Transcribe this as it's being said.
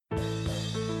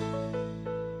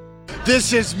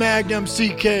This is Magnum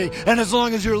CK, and as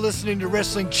long as you're listening to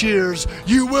Wrestling Cheers,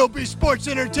 you will be sports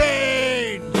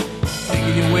entertained!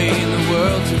 Making your way in the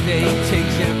world today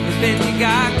takes everything you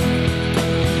got.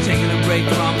 Taking a break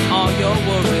from all your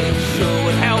worries sure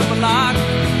would help a lot.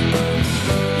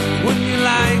 Wouldn't you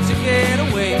like to get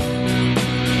away?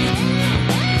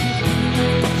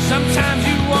 Sometimes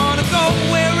you want to go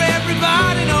where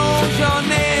everybody knows your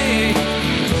name,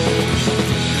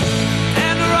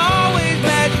 and they're always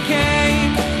glad you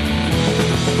came.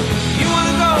 You want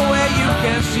to go where you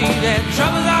can see that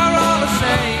troubles are all the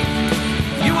same.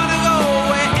 You want to go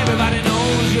where everybody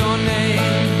knows your name.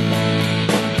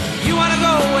 You want to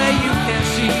go where you can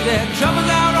see that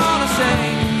troubles are all the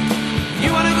same.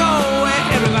 You want to go where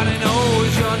everybody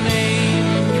knows your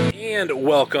name. And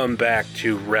welcome back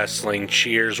to Wrestling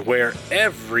Cheers, where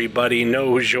everybody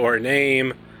knows your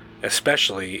name,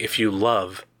 especially if you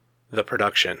love the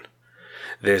production.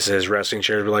 This is Wrestling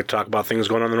Cheers. We like to talk about things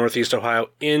going on in the Northeast Ohio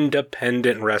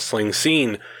independent wrestling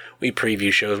scene. We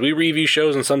preview shows, we review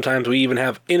shows, and sometimes we even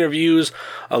have interviews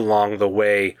along the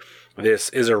way. This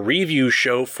is a review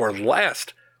show for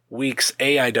last week's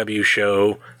AIW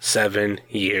show, 7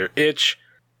 Year Itch.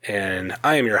 And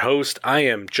I am your host. I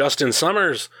am Justin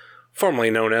Summers, formerly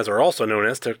known as, or also known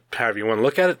as, to however you want to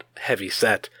look at it, Heavy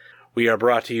Set. We are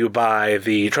brought to you by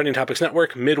the Trending Topics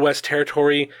Network, Midwest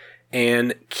Territory,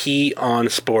 and Key on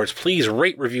Sports. Please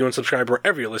rate, review, and subscribe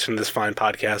wherever you listen to this fine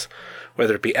podcast,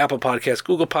 whether it be Apple Podcasts,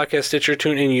 Google Podcasts, Stitcher,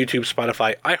 TuneIn, YouTube,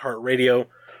 Spotify, iHeartRadio,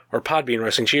 or Podbean,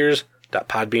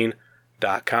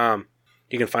 WrestlingCheers.podbean.com.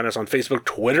 You can find us on Facebook,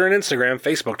 Twitter, and Instagram,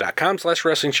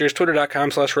 Facebook.com/WrestlingCheers,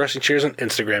 Twitter.com/WrestlingCheers, and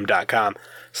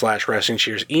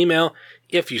Instagram.com/WrestlingCheers. Email,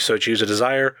 if you so choose a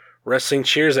desire,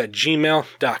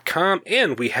 WrestlingCheers@gmail.com.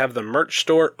 And we have the merch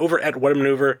store over at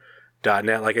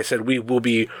WhatAManeuver.net. Like I said, we will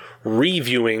be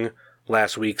reviewing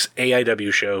last week's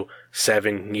AIW show,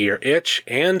 7 Year Itch.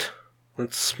 And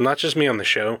it's not just me on the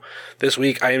show. This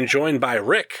week I am joined by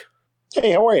Rick.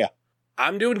 Hey, how are you?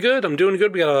 I'm doing good. We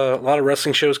got a lot of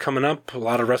wrestling shows coming up, a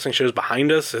lot of wrestling shows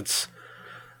behind us. There's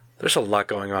a lot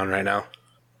going on right now.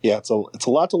 Yeah, it's a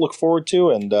lot to look forward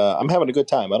to, and I'm having a good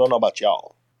time. I don't know about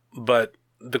y'all. But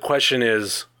the question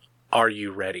is, are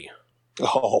you ready?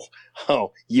 Oh,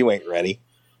 you ain't ready.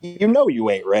 You know you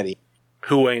ain't ready.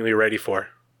 Who ain't we ready for?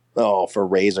 Oh, for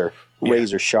Razor. Yeah.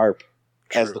 Razor Sharp.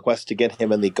 True. As the quest to get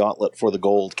him in the gauntlet for the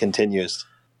gold continues.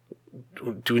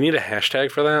 Do we need a hashtag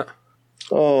for that?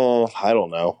 Oh, I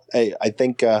don't know. Hey, I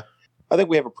think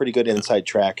we have a pretty good inside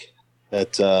track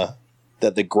that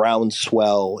the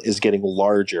groundswell is getting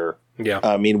larger. Yeah.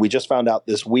 I mean, we just found out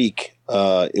this week,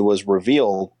 it was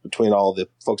revealed between all the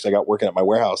folks I got working at my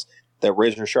warehouse that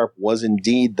Razor Sharp was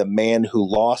indeed the man who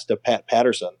lost to Pat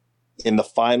Patterson in the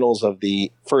finals of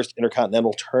the first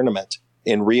Intercontinental Tournament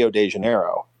in Rio de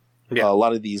Janeiro. Yeah. A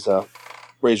lot of these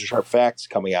Razor Sharp facts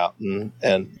coming out,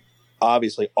 and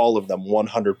obviously all of them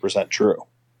 100% true.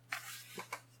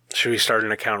 Should we start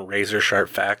an account, Razor Sharp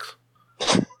Facts?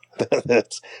 I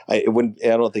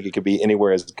don't think it could be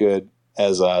anywhere as good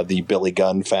as the Billy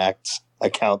Gunn Facts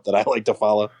account that I like to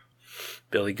follow.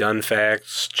 Billy Gunn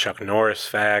Facts, Chuck Norris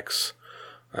Facts,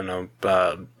 I know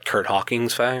Kurt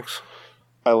Hawkins Facts.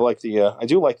 I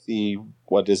do like the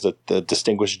what is it, the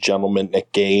Distinguished Gentleman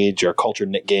Nick Gage or Cultured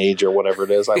Nick Gage or whatever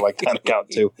it is. I like that account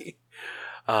too.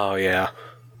 Oh yeah.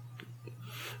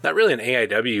 Not really an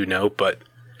AIW note, but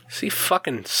see,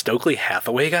 fucking Stokely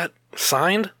Hathaway got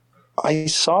signed? I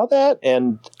saw that,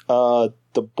 and the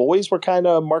boys were kind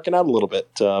of marking out a little bit.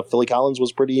 Philly Collins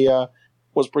was pretty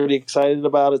excited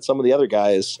about it. Some of the other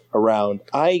guys around.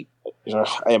 I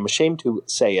am ashamed to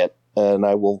say it, and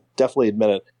I will definitely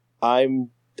admit it. I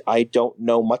don't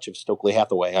know much of Stokely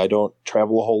Hathaway. I don't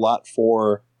travel a whole lot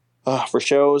for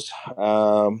shows,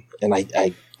 and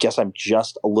I guess I'm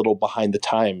just a little behind the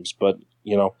times, but.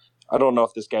 I don't know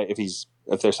if this guy, if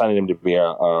they're signing him to be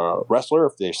a wrestler,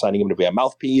 if they're signing him to be a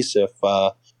mouthpiece, if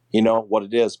what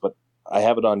it is. But I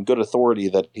have it on good authority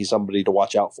that he's somebody to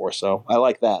watch out for. So I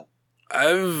like that.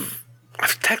 I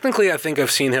think I've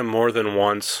seen him more than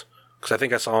once because I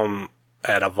think I saw him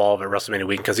at Evolve at WrestleMania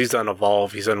week because he's done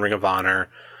Evolve, he's done Ring of Honor,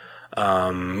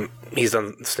 he's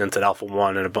done stints at Alpha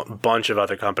One and a bunch of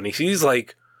other companies. He's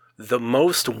like the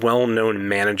most well-known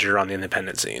manager on the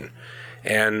independent scene.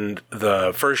 And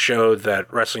the first show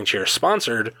that Wrestling Cheers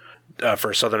sponsored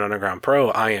for Southern Underground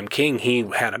Pro, I Am King, he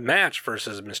had a match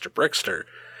versus Mr. Brickster.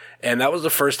 And that was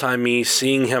the first time me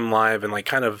seeing him live and like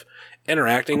kind of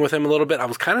interacting with him a little bit. I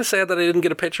was kind of sad that I didn't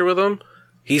get a picture with him.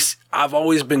 I've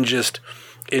always been just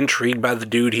intrigued by the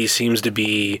dude. He seems to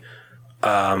be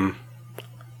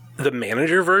the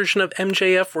manager version of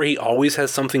MJF, where he always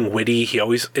has something witty.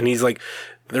 He's like,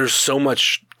 there's so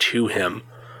much to him,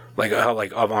 like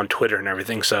on Twitter and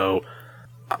everything. So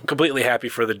I'm completely happy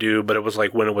for the dude. But it was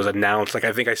like when it was announced, like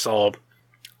I think I saw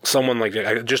someone like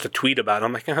just a tweet about it.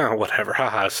 I'm like, oh, whatever,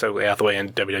 haha, Stokely Hathaway in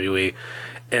WWE.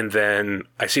 And then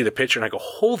I see the picture and I go,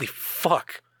 holy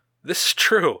fuck, this is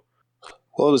true.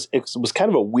 Well, it was kind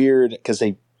of a weird, because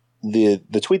the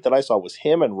tweet that I saw was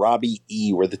him and Robbie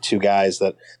E were the two guys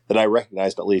that I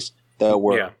recognized, at least, that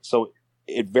were. Yeah. So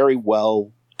it very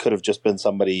well could have just been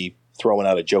somebody throwing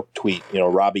out a joke tweet,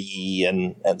 Robbie E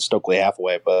and Stokely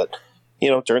Hathaway, but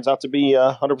it turns out to be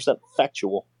 100%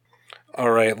 factual.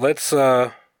 All right, let's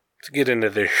get into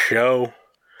this show.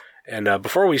 And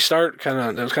before we start,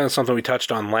 that was kind of something we touched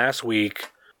on last week.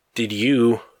 Did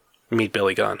you meet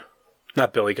Billy Gunn?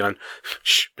 Not Billy Gunn.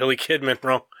 Billy Kidman,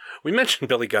 bro. We mentioned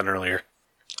Billy Gunn earlier.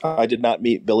 I did not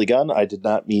meet Billy Gunn. I did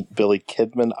not meet Billy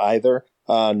Kidman either.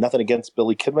 Nothing against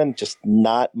Billy Kidman, just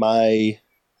not my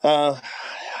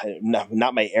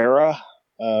not my era.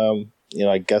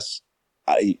 I guess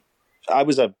I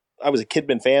was a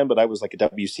Kidman fan, but I was like a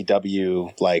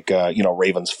WCW,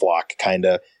 Ravens flock kind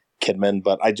of Kidman.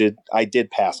 But I did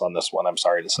pass on this one. I'm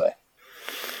sorry to say.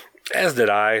 As did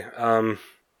I.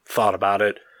 Thought about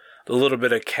it. A little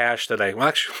bit of cash that I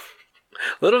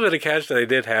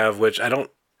did have, which I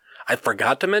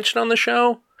forgot to mention on the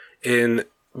show.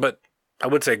 But I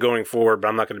would say going forward, but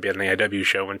I'm not going to be at an AIW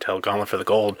show until Gauntlet for the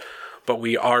Gold. But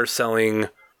we are selling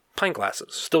pint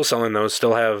glasses. Still selling those.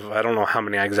 Still have, I don't know how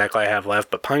many exactly I have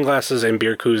left, but pint glasses and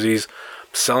beer koozies.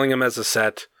 Selling them as a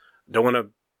set. Don't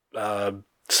want to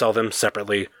sell them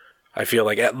separately. I feel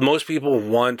like most people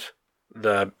want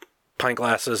the pint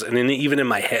glasses, and then even in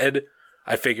my head,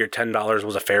 I figured $10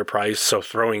 was a fair price. So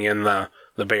throwing in the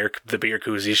beer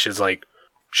koozies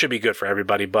should be good for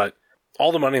everybody. But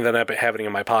all the money that I've been having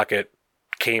in my pocket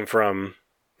came from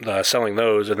selling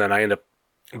those, and then I end up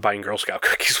buying Girl Scout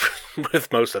cookies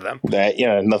with most of them.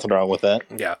 Nothing wrong with that.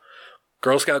 Yeah,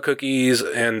 Girl Scout cookies,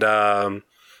 and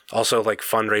also like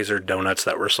fundraiser donuts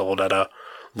that were sold at a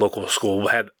local school.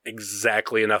 Had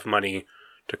exactly enough money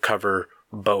to cover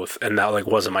both, and that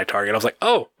wasn't my target. I was like,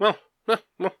 oh well,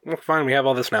 fine, we have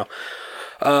all this now.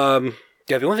 The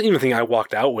only even thing I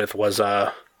walked out with was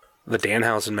the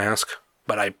Danhausen mask,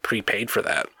 but I prepaid for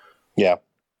that. Yeah.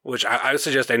 Which I would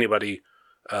suggest anybody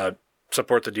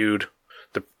support the dude.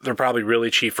 They're probably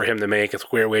really cheap for him to make. It's a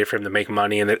weird way for him to make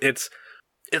money, and it's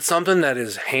something that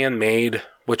is handmade,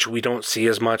 which we don't see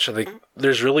as much. I think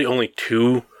there's really only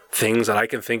two things that I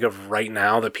can think of right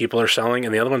now that people are selling,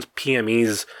 and the other one's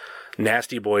PME's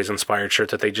Nasty Boys inspired shirt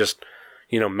that they just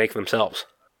make themselves.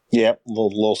 Yeah,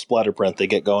 little splatter print they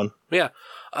get going. Yeah.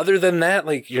 Other than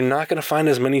that, you're not going to find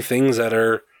as many things that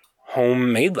are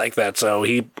homemade like that. So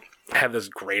he had this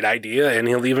great idea, and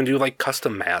he'll even do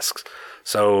custom masks.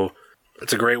 So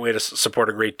it's a great way to support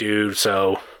a great dude.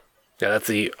 So yeah, that's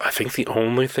I think the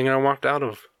only thing I walked out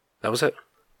of. That was it.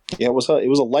 Yeah, it was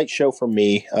a light show for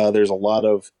me. There's a lot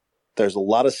of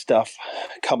stuff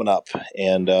coming up,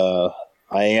 and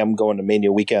I am going to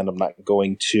Mania weekend. I'm not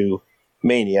going to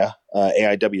Mania.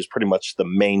 AIW is pretty much the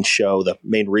main show, the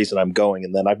main reason I'm going.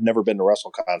 And then I've never been to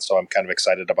WrestleCon, so I'm kind of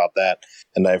excited about that.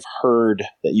 And I've heard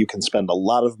that you can spend a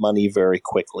lot of money very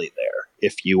quickly there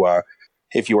if you are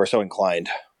so inclined.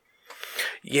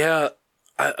 Yeah,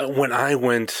 when I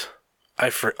went,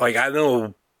 I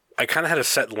know I kind of had a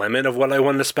set limit of what I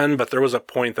wanted to spend, but there was a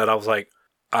point that I was like,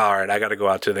 all right, I got to go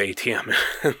out to the ATM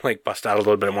and bust out a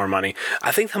little bit more money.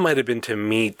 I think that might have been to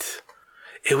meet.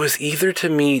 It was either to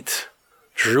meet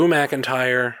Drew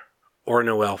McIntyre or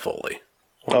Noelle Foley.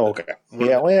 Okay.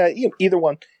 Either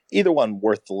one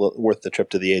worth the trip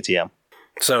to the ATM.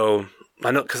 So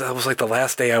I know, because that was the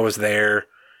last day I was there,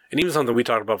 and even something we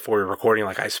talked about before we were recording.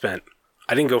 I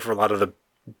didn't go for a lot of the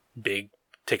big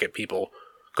ticket people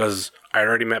because I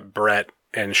already met Brett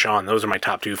and Sean. Those are my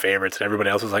top two favorites, and everybody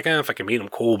else was like, if I can meet them,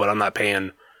 cool, but I'm not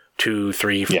paying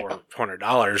 $200, $300,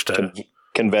 $400 to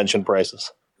convention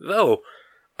prices. Though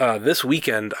this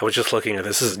weekend I was just looking at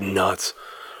this is nuts.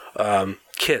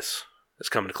 Kiss is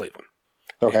coming to Cleveland.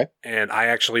 Okay. And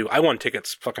I won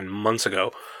tickets fucking months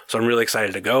ago, so I'm really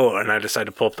excited to go, and I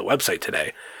decided to pull up the website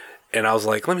today. And I was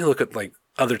like, let me look at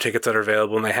other tickets that are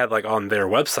available, and they had on their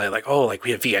website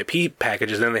we have VIP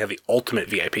packages, and then they have the ultimate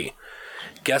VIP.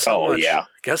 Guess how much? Yeah.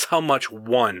 Guess how much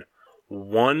one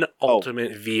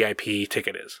ultimate VIP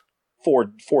ticket is?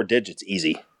 4 digits,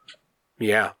 easy.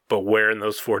 Yeah, but where in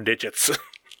those 4 digits?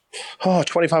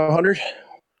 $2,500.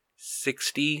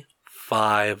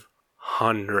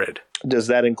 $6,500. Does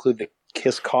that include the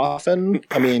Kiss coffin?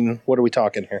 I mean, what are we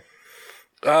talking here?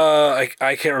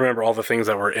 I can't remember all the things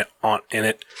that were in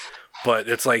it, but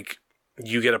it's like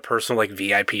you get a personal like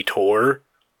VIP tour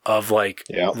of like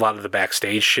a lot of the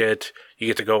backstage shit. You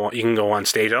get to go on, you can go on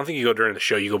stage. I don't think you go during the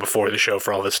show. You go before the show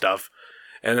for all this stuff.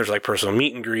 And there's like personal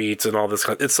meet and greets and all this.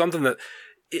 It's something that,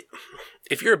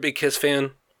 if you're a big Kiss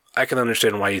fan, I can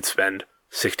understand why you'd spend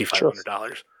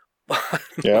 $6,500.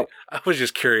 Yeah, I was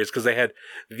just curious because they had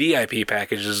VIP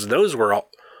packages. Those were all,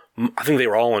 I think they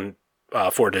were all in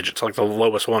 4 digits. Like the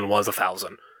lowest one was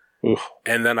 1,000.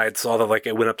 And then I saw that like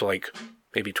it went up to like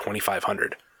maybe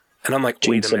 2,500. And I'm like,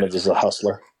 Gene Simmons is a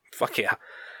hustler. Fuck yeah.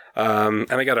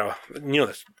 And I got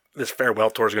this farewell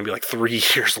tour is going to be like 3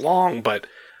 years long, but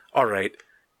all right.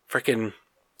 Freaking,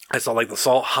 I saw like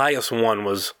the highest one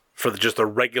was for just the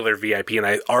regular VIP, and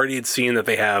I already had seen that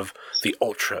they have the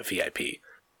Ultra VIP,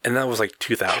 and that was like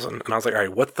 2,000. And I was like, all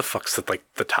right, what the fuck's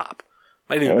the top?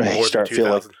 Might even be more than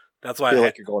 2,000. That's why I feel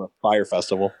like you're going to Fire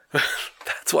Festival.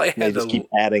 That's why I had They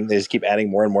just keep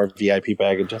adding more and more VIP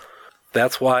packages.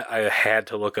 That's why I had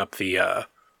to look up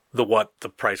what the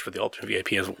price for the Ultra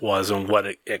VIP was and what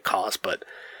it cost,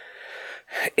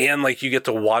 and like you get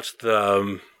to watch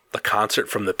the concert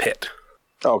from the pit.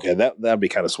 Okay, that'd be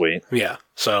kind of sweet. Yeah,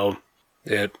 so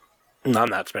I'm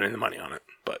not spending the money on it,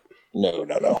 but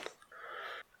no.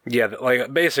 Yeah,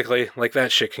 like basically, like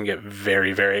that shit can get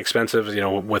very, very expensive,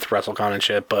 with WrestleCon and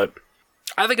shit. But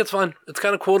I think it's fun. It's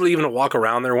kind of cool to even walk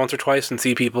around there once or twice and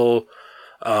see people.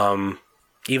 Even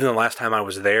the last time I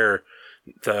was there,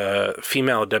 the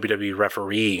female WWE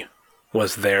referee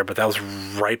was there, but that was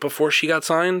right before she got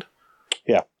signed.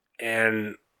 Yeah,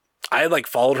 and I had like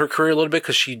followed her career a little bit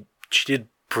because she did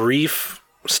brief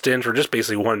stint or just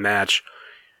basically one match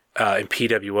in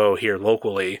PWO here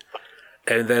locally,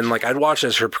 and then like I'd watch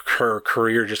as her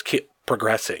career just keep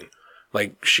progressing.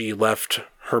 Like she left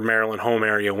her Maryland home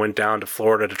area, went down to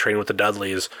Florida to train with the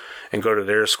Dudleys and go to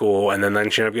their school, and then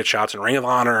she ended up getting shots in Ring of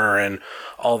Honor and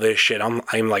all this shit. I'm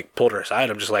like pulled her aside.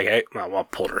 I'm just like, hey, well,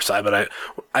 pulled her aside, but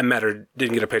I met her,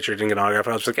 didn't get a picture, didn't get an autograph.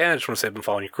 I was like, I just want to say I've been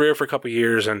following your career for a couple of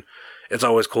years, and it's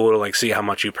always cool to like see how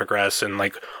much you progress and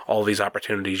like all these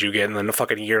opportunities you get. And then a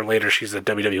fucking year later, she's at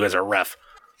WWE as a ref.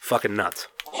 Fucking nuts.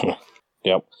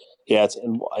 Yep. Yeah.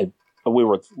 We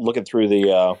were looking through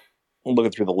the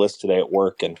list today at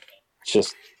work, and it's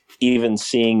just even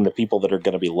seeing the people that are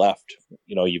going to be left.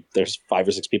 There's 5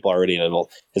 or 6 people already, and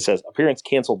it says appearance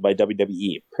canceled by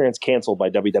WWE. Appearance canceled by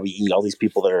WWE. All these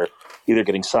people that are either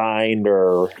getting signed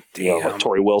or like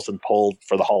Tori Wilson pulled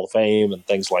for the Hall of Fame and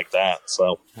things like that.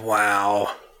 So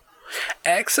wow,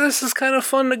 Access is kind of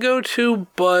fun to go to,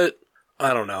 but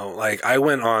I don't know. Like I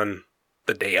went on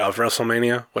the day of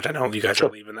WrestleMania, which I know you guys are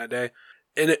leaving that day.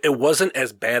 And it wasn't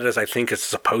as bad as I think it's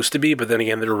supposed to be, but then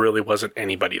again, there really wasn't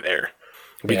anybody there.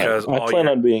 Because I plan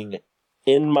on being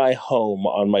in my home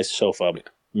on my sofa.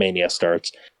 Mania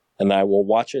starts, and I will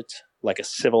watch it like a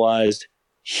civilized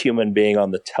human being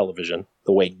on the television,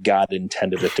 the way God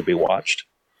intended it to be watched.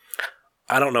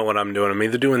 I don't know what I'm doing. I'm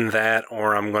either doing that,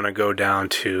 or I'm going to go down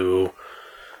to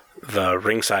the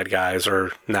ringside guys,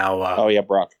 or now...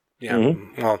 Brock. Yeah,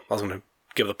 Well, I was going to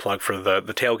give the plug for the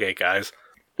tailgate guys.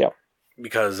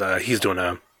 Because he's doing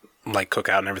a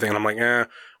cookout and everything, and I'm like,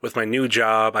 with my new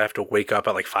job, I have to wake up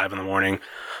at like 5 a.m.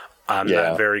 I'm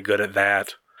not very good at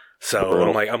that, so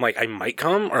I'm like, I might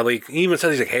come, or like he even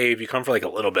says he's like, hey, if you come for like a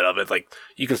little bit of it, like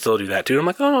you can still do that too. And I'm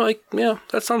like, oh, like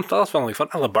that sounds like fun.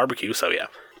 I love barbecue, so yeah.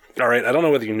 All right, I don't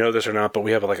know whether you know this or not, but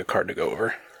we have like a card to go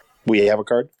over. We have a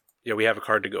card? Yeah, we have a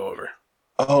card to go over.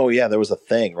 Oh yeah, there was a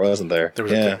thing, wasn't there? There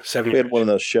was a thing. We had one of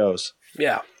those shows.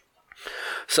 Yeah.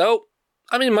 So.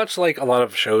 I mean, much like a lot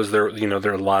of shows, there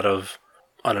are a lot of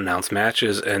unannounced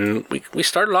matches, and we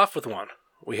started off with one.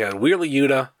 We had Wheeler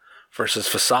Yuta versus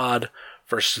Facade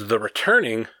versus the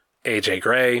returning AJ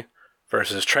Gray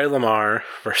versus Trey Lamar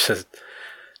versus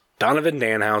Donovan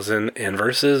Danhausen and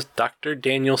versus Dr.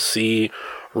 Daniel C.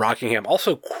 Rockingham.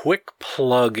 Also, quick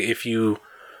plug, if you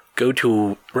go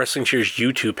to Wrestling Cheers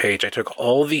YouTube page, I took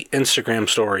all the Instagram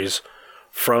stories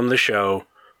from the show,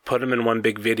 put them in one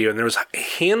big video, and there was a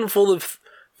handful of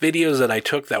videos that I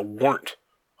took that weren't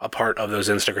a part of those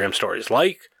Instagram stories.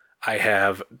 Like, I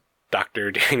have Dr.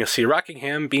 Daniel C.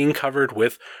 Rockingham being covered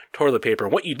with toilet paper.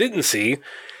 What you didn't see,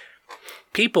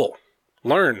 people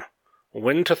learn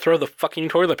when to throw the fucking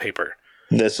toilet paper.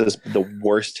 This is the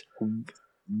worst.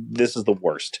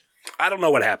 I don't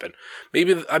know what happened.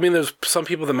 There's some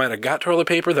people that might have got toilet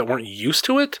paper that weren't used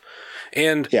to it.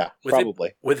 And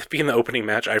probably. With it being the opening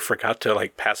match, I forgot to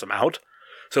pass them out.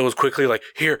 So it was quickly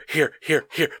here,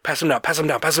 pass them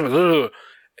down. Ugh.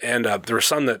 And there were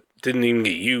some that didn't even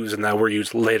get used and that were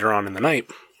used later on in the night.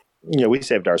 Yeah, we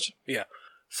saved ours. Yeah.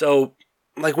 So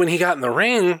like when he got in the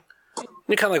ring,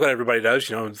 kind of like what everybody does,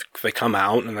 you know, they come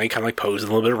out and they kind of like pose in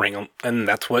a little bit of ring, and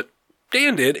that's what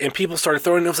Dan did, and people started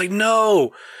throwing it. It was like,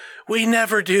 no, we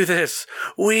never do this.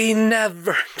 We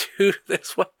never do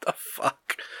this. What the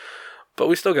fuck? But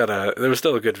we still there was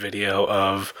still a good video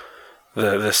of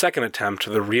the second attempt,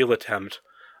 the real attempt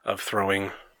of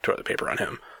throwing toilet paper on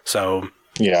him. So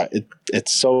yeah,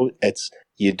 it's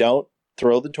you don't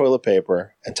throw the toilet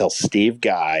paper until Steve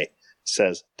Guy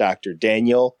says, Dr.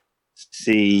 Daniel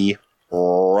C.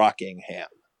 Rockingham.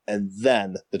 And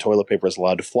then the toilet paper is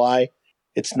allowed to fly.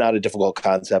 It's not a difficult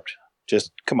concept.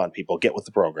 Just come on, people, get with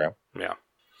the program. Yeah.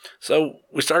 So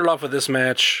we started off with this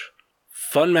match.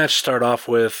 Fun match to start off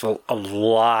with. A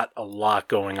lot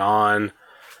going on.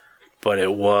 But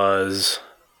it was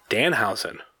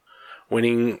Danhausen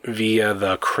winning via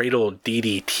the Cradle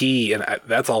DDT. And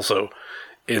that's also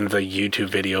in the YouTube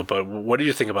video. But what did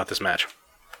you think about this match?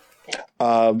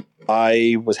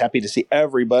 I was happy to see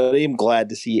everybody. I'm glad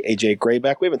to see AJ Gray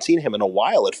back. We haven't seen him in a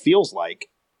while, it feels like.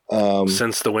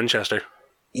 Since the Winchester.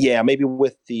 Yeah, maybe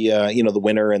with the the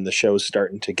winter and the shows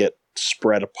starting to get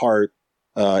spread apart,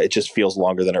 it just feels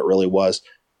longer than it really was.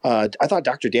 I thought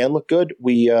Dr. Dan looked good.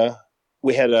 We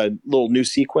had a little new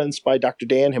sequence by Dr.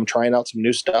 Dan, him trying out some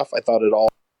new stuff. I thought it all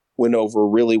went over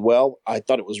really well. I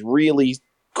thought it was really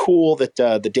cool that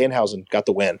the Danhausen got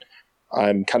the win.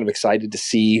 I'm kind of excited to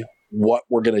see what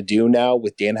we're going to do now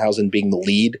with Danhausen being the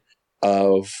lead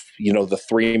of, the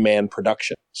 3-man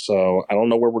production. So I don't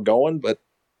know where we're going, but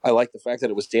I like the fact that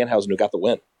it was Danhausen who got the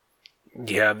win.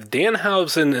 Yeah,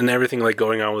 Danhausen and everything like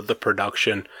going on with the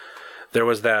production. There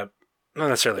was that, not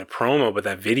necessarily a promo, but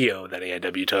that video that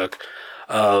AIW took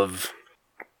of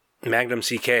Magnum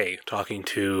CK talking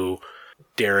to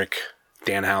Derek,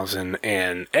 Danhausen,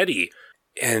 and Eddie.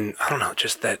 And I don't know,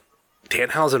 just that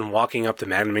Danhausen walking up to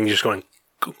Magnum and just going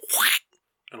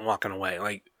and walking away.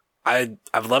 Like,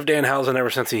 I've loved Danhausen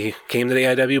ever since he came to the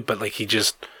AIW, but like he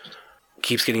just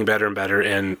keeps getting better and better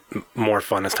and more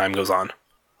fun as time goes on.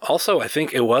 Also, I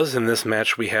think it was in this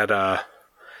match we had a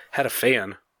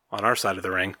fan on our side of the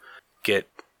ring get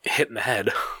hit in the head,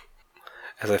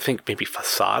 as I think maybe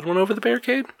Facade went over the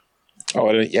barricade.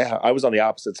 Oh, yeah, I was on the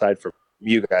opposite side from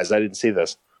you guys. I didn't see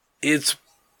this.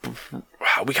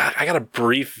 I got a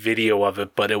brief video of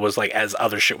it, but it was like as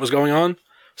other shit was going on.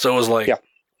 So it was like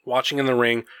watching in the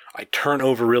ring. I turn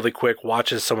over really quick,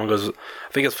 watch as someone goes,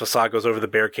 I think as Facade goes over the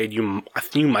barricade, you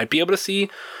might be able to see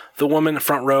the woman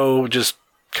front row just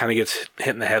kind of gets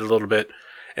hit in the head a little bit,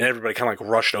 and everybody kind of like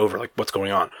rushed over, like, what's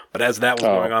going on? But as that was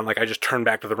going on, like, I just turned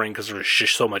back to the ring because there was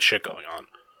just so much shit going on.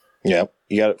 Yeah,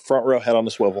 you got it front row, head on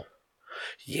the swivel.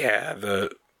 Yeah,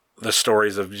 the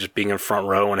stories of just being in front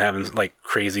row and having like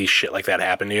crazy shit like that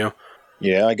happen to you.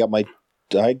 Yeah, I got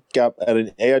at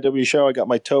an AIW show, I got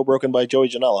my toe broken by Joey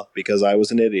Janela because I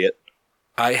was an idiot.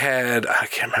 I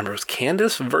can't remember, it was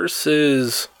Candice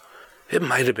versus, it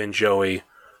might have been Joey,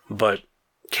 but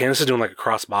Candice is doing like a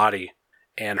crossbody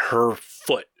and her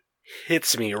foot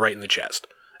hits me right in the chest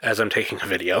as I'm taking a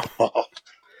video.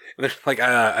 Like,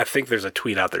 I think there's a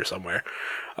tweet out there somewhere,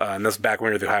 and that's back when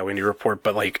we were the Highway Indie Report,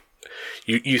 but like,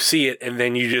 you see it and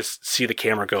then you just see the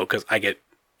camera go because I get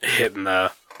hit in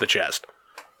the chest.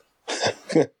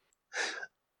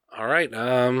 All right,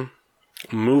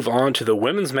 move on to the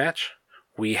women's match.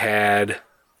 We had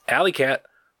Alley Cat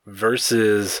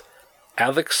versus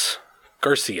Alex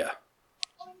Garcia.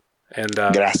 And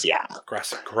Gracia.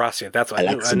 That's what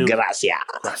Alex I knew. Gracia.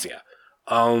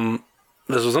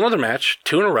 This was another match,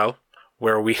 2 in a row,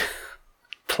 where we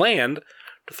planned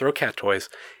to throw cat toys.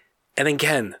 And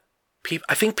again,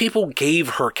 I think people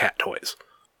gave her cat toys.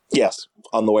 Yes,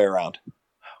 on the way around.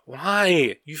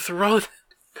 Why? You throw them.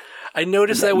 I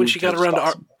noticed that when she got around to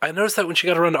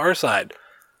our side.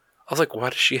 I was like, why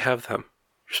does she have them?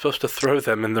 You're supposed to throw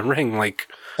them in the ring, like.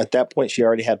 At that point, she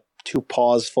already had 2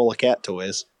 paws full of cat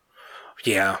toys.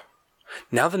 Yeah.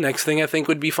 Now the next thing I think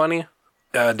would be funny,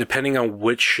 depending on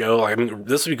which show, I mean,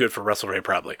 this would be good for WrestleRay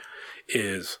probably,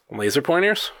 is laser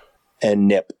pointers. And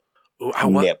nip. Ooh,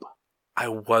 I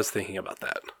was thinking about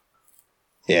that.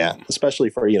 Yeah, especially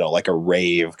for, like a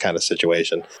rave kind of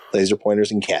situation. Laser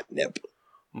pointers and catnip.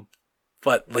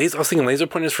 But I was thinking laser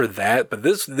pointers for that, but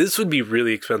this would be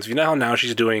really expensive. You know how now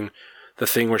she's doing the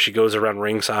thing where she goes around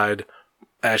ringside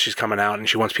as she's coming out and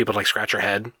she wants people to like scratch her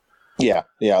head? Yeah,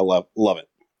 I love it.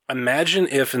 Imagine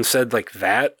if instead like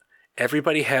that,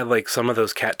 everybody had like some of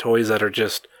those cat toys that are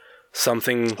just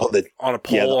something on a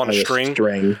pole on a string.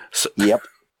 So, yep.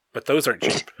 But those aren't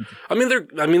cheap. I mean,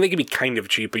 they can be kind of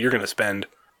cheap, but you're going to spend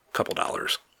a couple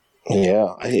dollars.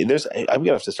 Yeah, I'm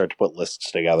gonna have to start to put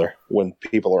lists together when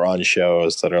people are on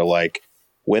shows that are like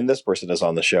when this person is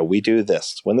on the show, we do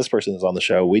this. When this person is on the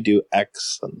show, we do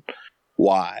X and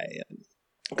Y.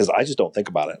 Because I just don't think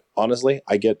about it. Honestly,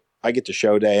 I get to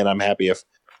show day, and I'm happy if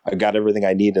I've got everything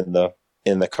I need in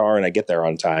the car and I get there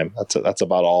on time. That's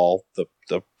about all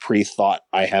the pre-thought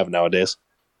I have nowadays.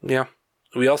 Yeah.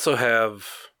 We also have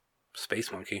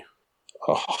Space Monkey.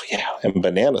 Oh, yeah. And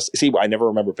bananas. See, I never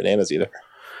remember bananas either.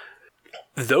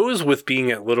 Those, with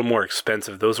being a little more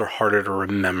expensive, those are harder to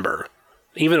remember.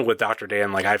 Even with Dr.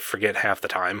 Dan, like, I forget half the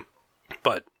time.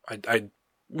 But I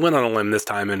went on a limb this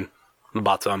time and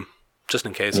bought some, just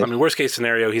in case. Yeah. I mean, worst case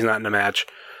scenario, he's not in a match.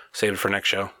 Save it for next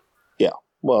show. Yeah.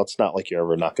 Well, it's not like you're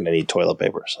ever not going to need toilet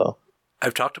paper, so.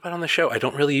 I've talked about on the show, I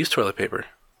don't really use toilet paper.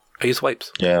 I use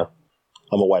wipes. Yeah.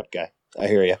 I'm a wipe guy. I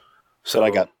hear you. So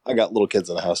but I got little kids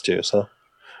in the house too, so.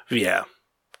 Yeah.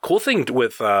 Cool thing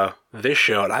with this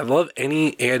show, and I love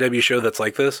any AIW show that's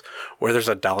like this, where there's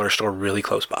a dollar store really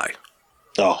close by.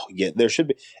 Oh, yeah.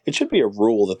 It should be a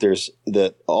rule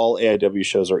that all AIW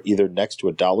shows are either next to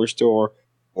a dollar store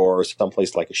or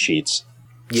someplace like a Sheetz.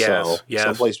 Yes, so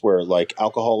someplace where like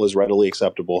alcohol is readily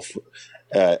accessible,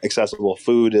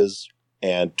 food is,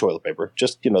 and toilet paper.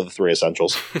 Just, the three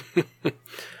essentials.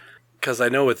 Because I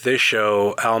know with this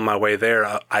show, on my way there,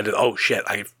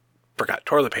 I forgot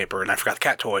toilet paper and I forgot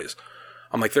cat toys.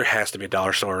 I'm like, there has to be a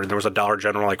dollar store. And there was a Dollar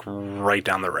General like right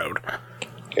down the road.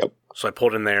 Yep. So I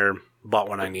pulled in there, bought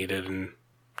what I needed, and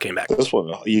came back. This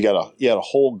one, you had a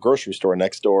whole grocery store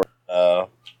next door. I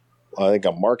think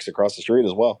on Mark's across the street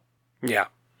as well. Yeah.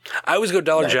 I always go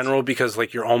Dollar General because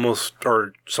like you're almost,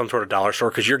 or some sort of dollar store,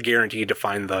 because you're guaranteed to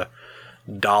find the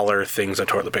dollar things of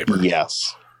toilet paper.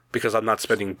 Yes. Because I'm not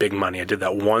spending big money. I did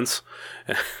that once,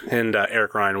 and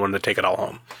Eric Ryan wanted to take it all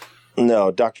home.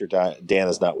 No, Dr. Dan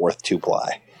is not worth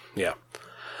 2-ply. Yeah.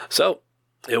 So,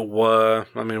 it was,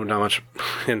 I mean,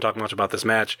 didn't talk much about this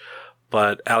match,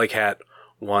 but Alley Cat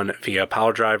won via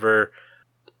power driver.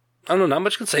 I don't know, not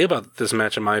much can say about this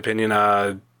match in my opinion.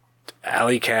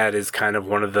 Alley Cat is kind of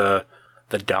one of the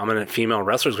dominant female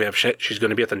wrestlers we have. She's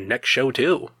going to be at the next show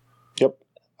too. Yep.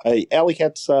 Alley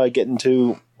Cat's getting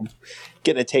to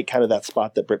take kind of that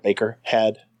spot that Britt Baker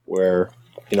had, where,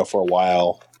 for a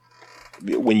while,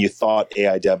 when you thought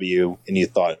AIW and you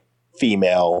thought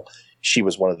female, she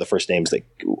was one of the first names that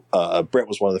Britt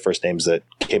was one of the first names that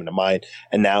came to mind,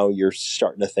 and now you're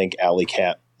starting to think Alley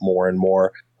Cat more and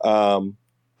more. I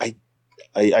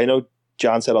know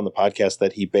John said on the podcast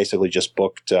that he basically just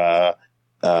booked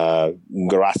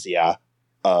Gracia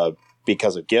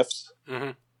because of gifts.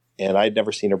 Mm-hmm. And I'd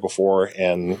never seen her before,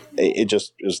 and it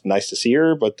was nice to see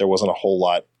her, but there wasn't a whole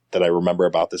lot that I remember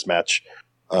about this match.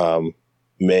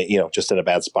 Just in a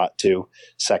bad spot too.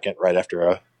 Second, right after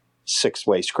a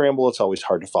 6-way scramble. It's always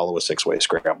hard to follow a 6-way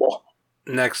scramble.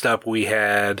 Next up, we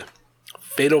had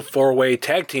Fatal 4-Way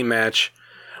Tag Team match.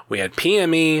 We had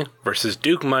PME versus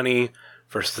Duke Money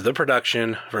versus The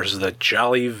Production versus the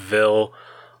Jollyville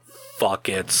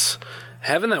Fuckets.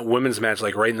 Having that women's match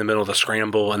like right in the middle of the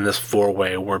scramble and this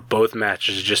 4-way where both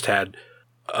matches just had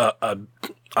a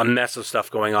mess of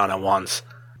stuff going on at once.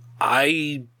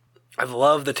 I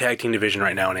love the tag team division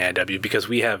right now in AIW because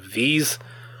we have these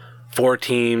 4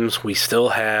 teams. We still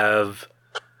have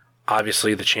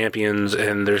obviously the champions,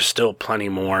 and there's still plenty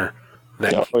more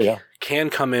that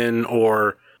can come in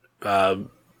or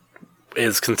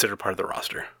is considered part of the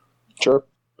roster. Sure.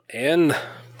 And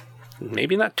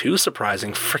maybe not too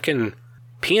surprising, frickin'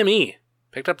 PME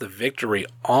picked up the victory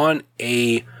on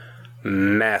a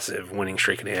massive winning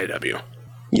streak in AIW.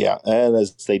 Yeah, and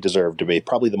as they deserve to be.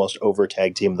 Probably the most over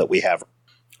tag team that we have.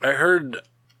 I heard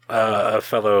a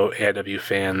fellow AIW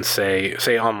fan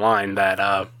say online that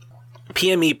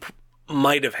PME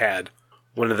might have had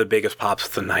one of the biggest pops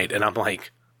of the night, and I'm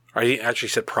like, he actually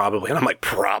said probably, and I'm like,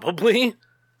 probably?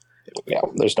 Yeah,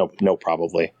 there's no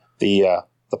probably. The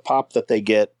pop that they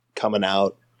get coming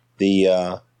out,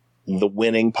 the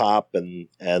winning pop, and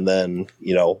then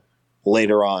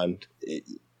later on,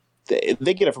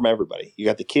 they get it from everybody. You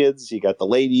got the kids, you got the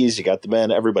ladies, you got the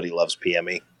men. Everybody loves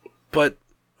PME. But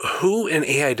who in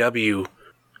AIW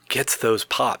gets those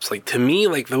pops? Like, to me,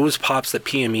 like those pops that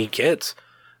PME gets,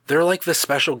 they're like the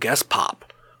special guest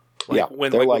pop. Like,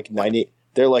 yeah,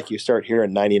 they're like you start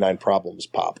hearing 99 Problems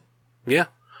pop. Yeah.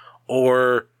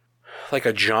 Or like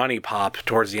a Johnny pop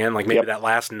towards the end, like maybe that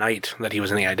last night that he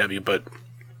was in the AIW. But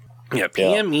yeah,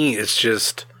 PME is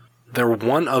just, they're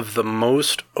one of the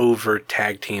most over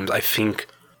tag teams, I think,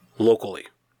 locally.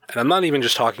 And I'm not even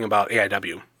just talking about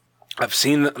AIW. I've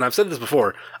seen, and I've said this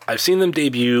before, I've seen them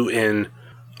debut in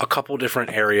a couple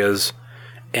different areas,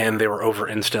 and they were over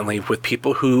instantly with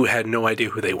people who had no idea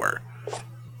who they were.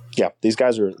 Yeah, these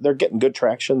guys they're getting good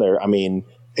traction.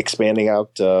 expanding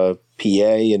out PA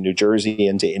and New Jersey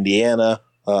into Indiana.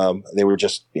 They were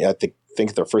just, I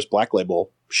think their first Black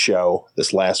Label show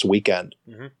this last weekend.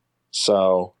 Mm-hmm.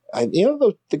 So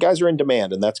the guys are in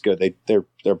demand, and that's good.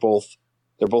 They're both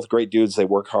great dudes. They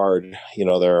work hard.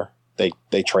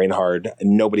 They train hard.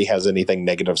 And nobody has anything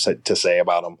negative to say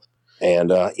about them.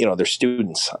 And they're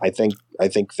students. I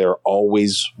think they're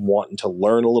always wanting to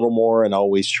learn a little more and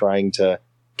always trying to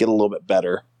get a little bit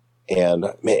better. And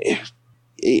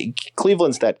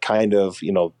Cleveland's that kind of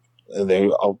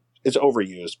it's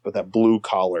overused, but that blue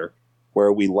collar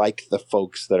where we like the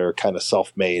folks that are kind of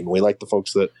self-made, and we like the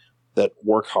folks that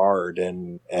work hard,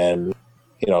 and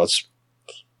it's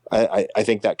I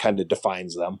think that kind of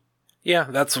defines them. Yeah,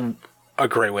 that's a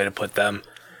great way to put them.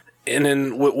 And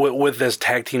then with this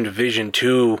tag team division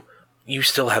too, you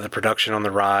still have the production on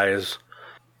the rise.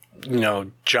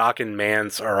 Jock and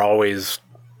Mance are always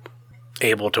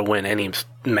able to win any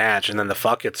match, and then the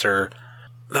Fuckets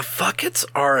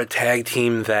are a tag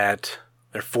team that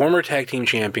they're former tag team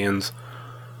champions,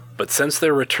 but since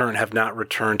their return have not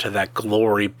returned to that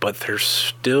glory, but they're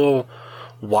still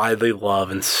widely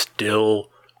loved and still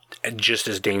just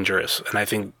as dangerous. And I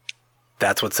think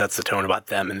that's what sets the tone about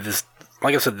them. And this,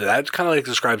 like I said, that kind of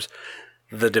describes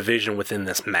the division within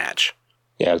this match.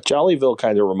 Yeah, Jollyville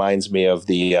kind of reminds me of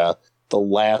the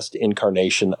last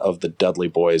incarnation of the Dudley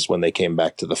Boys when they came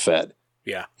back to the Fed.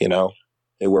 Yeah.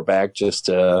 They were back just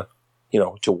to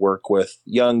work with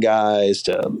young guys,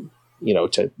 to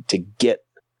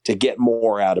get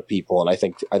more out of people. And I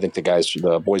think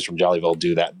the boys from Jollyville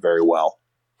do that very well.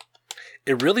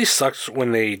 It really sucks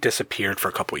when they disappeared for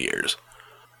a couple years.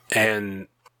 And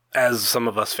as some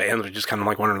of us fans, we just kind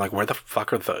of wondering, where the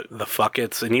fuck are the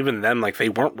Fuckets? And even them, they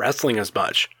weren't wrestling as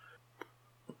much.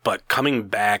 But coming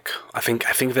back, I think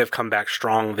they've come back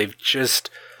strong. They've just,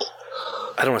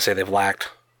 I don't want to say they've lacked,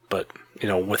 but,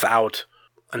 without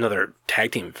another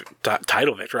tag team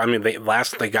title victory. I mean,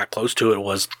 they got close to it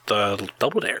was the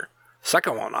Double Dare.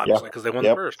 Second one, obviously, because they won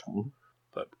the first. Mm-hmm.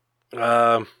 But,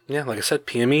 like I said,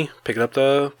 PME picking up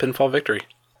the pinfall victory.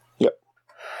 Yep.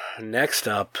 Next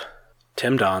up,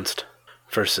 Tim Donst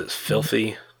versus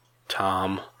Filthy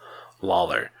Tom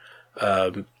Lawler.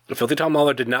 Filthy Tom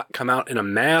Lawler did not come out in a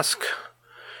mask.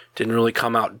 Didn't really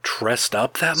come out dressed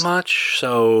up that much.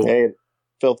 So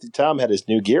Filthy Tom had his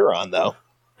new gear on, though.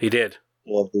 He did.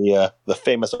 The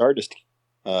famous artist,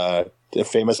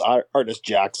 artist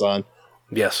jacks on.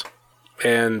 Yes,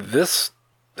 and this,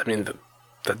 I mean,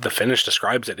 the finish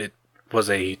describes it. It was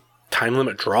a time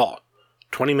limit draw,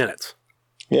 20 minutes.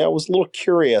 Yeah, I was a little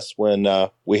curious when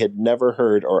we had never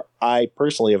heard, or I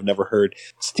personally have never heard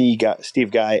Steve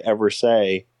Guy ever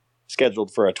say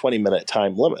scheduled for a 20-minute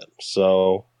time limit.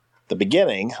 So the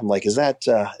beginning, I'm like, is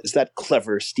that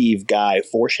clever Steve Guy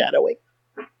foreshadowing?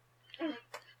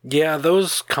 Yeah,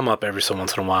 those come up every so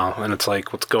once in a while, and it's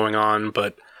like, what's going on?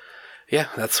 But yeah,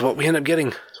 that's what we end up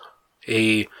getting.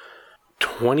 A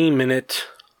 20-minute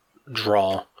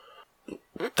draw.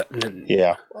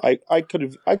 Yeah, I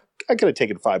could have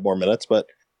taken 5 more minutes, but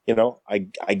I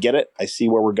get it. I see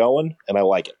where we're going, and I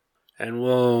like it. And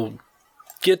we'll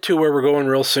get to where we're going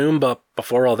real soon, but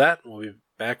before all that, we'll be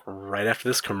back right after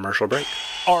this commercial break.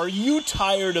 Are you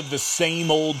tired of the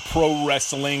same old pro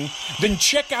wrestling? Then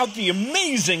check out the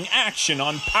amazing action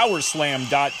on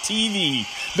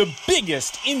Powerslam.tv, the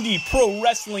biggest indie pro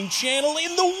wrestling channel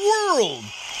in the world.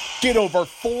 Get over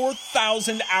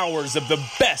 4,000 hours of the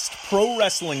best pro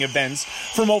wrestling events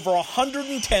from over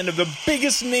 110 of the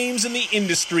biggest names in the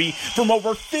industry from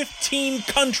over 15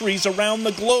 countries around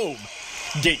the globe.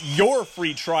 Get your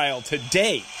free trial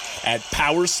today at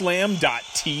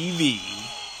Powerslam.tv.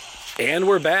 And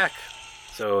we're back.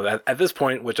 So at this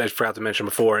point, which I forgot to mention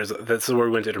before, this is where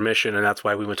we went to intermission, and that's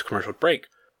why we went to commercial break.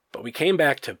 But we came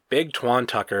back to Big Twan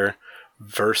Tucker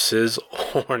versus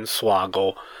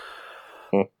Hornswoggle.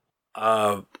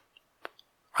 I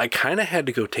kind of had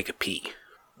to go take a pee.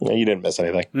 No, you didn't miss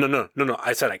anything. No.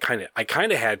 I said I kind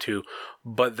of had to,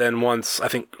 but then once I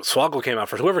think Swoggle came out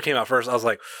first, whoever came out first, I was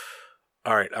like,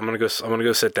 all right, I'm gonna go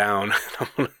sit down. I'm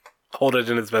gonna hold it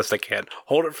in as best I can.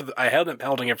 I held it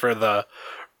holding it for the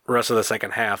rest of the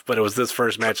second half, but it was this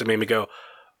first match that made me go,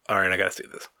 all right, I gotta see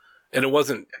this. And it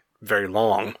wasn't very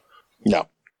long. No,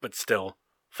 but still,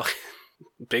 fucking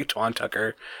Big Twan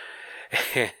Tucker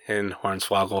and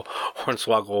Hornswoggle.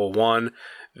 Hornswoggle won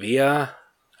via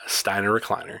a Steiner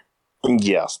recliner.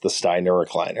 Yes, the Steiner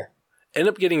recliner.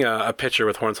 Ended up getting a picture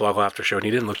with Hornswoggle after show, and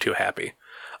he didn't look too happy.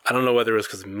 I don't know whether it was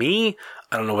because of me.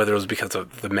 I don't know whether it was because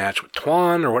of the match with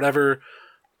Twan or whatever,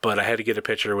 but I had to get a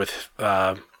picture with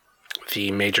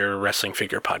the Major Wrestling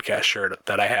Figure podcast shirt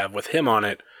that I have with him on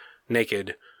it,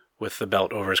 naked, with the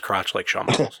belt over his crotch like Shawn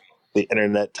Michaels. The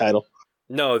internet title.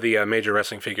 No, the Major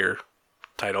Wrestling Figure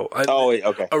title.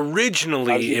 Okay.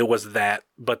 Originally, it was that,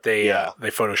 but they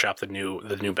photoshopped the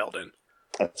new belt in.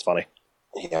 That's funny.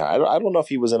 Yeah, I don't know if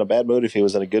he was in a bad mood, if he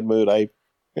was in a good mood.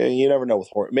 You never know with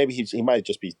Horn. Maybe he might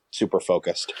just be super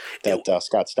focused. That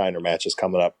Scott Steiner match is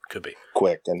coming up. Could be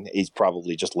quick, and he's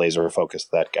probably just laser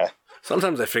focused. That guy.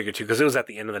 Sometimes I figure too, because it was at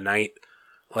the end of the night.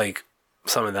 Like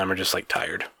some of them are just like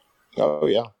tired. Oh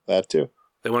yeah, that too.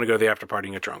 They want to go to the after party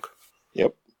and get drunk.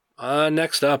 Yep.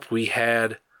 Next up, we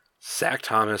had Zach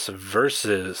Thomas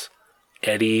versus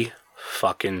Eddie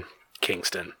fucking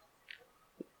Kingston.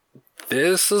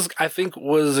 This I think,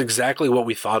 was exactly what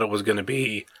we thought it was going to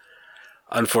be.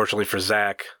 Unfortunately for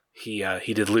Zach, he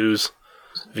did lose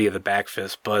via the back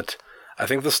fist, but I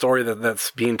think the story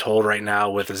that's being told right now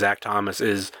with Zach Thomas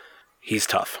is he's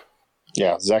tough.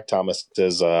 Yeah, Zach Thomas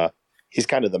is he's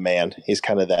kind of the man. He's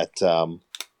kind of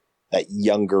that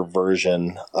younger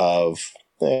version of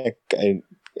I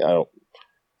don't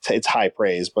say it's high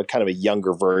praise, but kind of a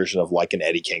younger version of like an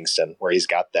Eddie Kingston, where he's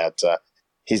got that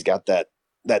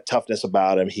toughness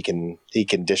about him. He can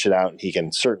dish it out, and he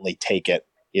can certainly take it.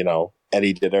 You know,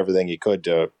 Eddie did everything he could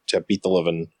to beat the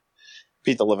living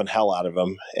hell out of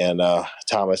him, and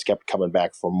Thomas kept coming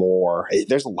back for more.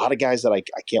 There's a lot of guys that I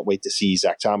can't wait to see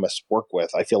Zach Thomas work with.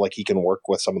 I feel like he can work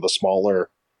with some of the smaller,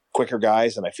 quicker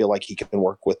guys, and I feel like he can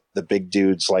work with the big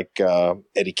dudes like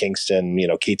Eddie Kingston,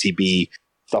 KTB,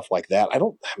 stuff like that. I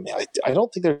don't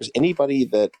think there's anybody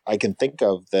that I can think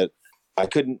of that I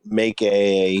couldn't make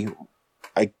I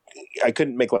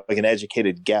couldn't make like an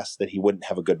educated guess that he wouldn't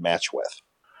have a good match with.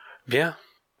 Yeah,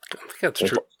 I think that's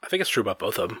true. I think it's true about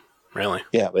both of them, really.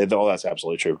 Yeah, that's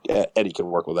absolutely true. Eddie can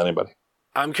work with anybody.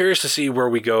 I'm curious to see where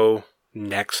we go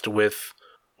next with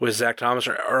Zach Thomas,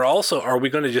 or also are we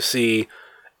going to just see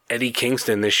Eddie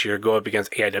Kingston this year go up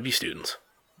against AIW students?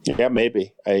 Yeah,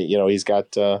 maybe. He's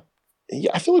got. I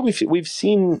feel like we've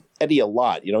seen Eddie a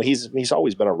lot. He's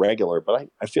always been a regular, but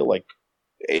I feel like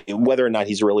whether or not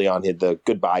he's really on the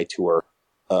goodbye tour,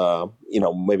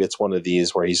 maybe it's one of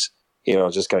these where he's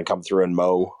just going to come through and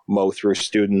mow through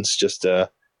students just to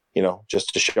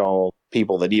show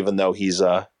people that even though he's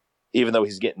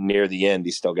getting near the end,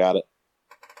 he's still got it.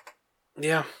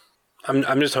 Yeah.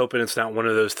 I'm just hoping it's not one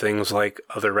of those things like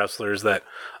other wrestlers that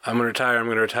I'm going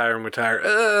to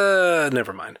retire.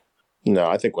 Never mind. No,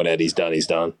 I think when Eddie's done, he's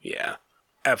done. Yeah.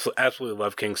 Absolutely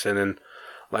love Kingston. And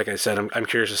like I said, I'm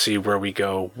curious to see where we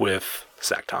go with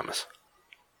Zach Thomas.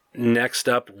 Next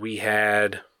up, we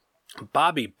had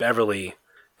Bobby Beverly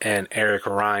and Eric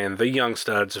Ryan, the Young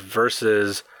Studs,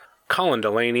 versus Colin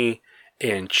Delaney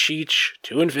and Cheech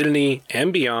to Infinity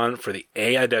and Beyond for the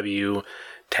AIW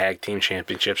Tag Team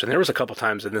Championships. And there was a couple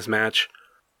times in this match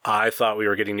I thought we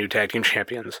were getting new Tag Team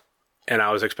Champions, and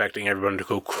I was expecting everyone to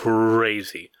go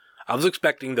crazy. I was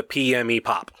expecting the PME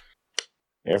pop.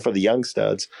 Yeah, for the Young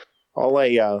Studs. All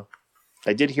I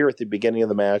did hear at the beginning of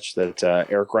the match that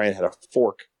Eric Ryan had a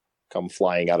fork come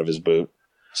flying out of his boot.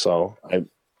 So I'm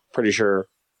pretty sure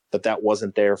that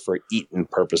wasn't there for eating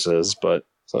purposes, but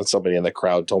somebody in the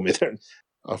crowd told me that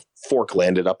a fork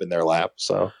landed up in their lap.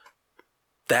 So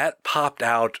that popped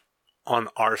out on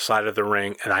our side of the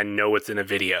ring, and I know it's in a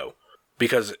video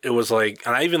because it was like,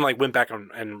 and I even went back and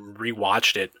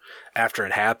rewatched it after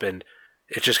it happened.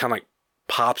 It just kind of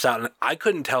pops out, and I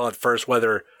couldn't tell at first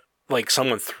whether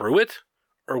someone threw it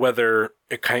or whether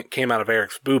it came out of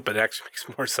Eric's boot, but it actually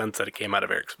makes more sense that it came out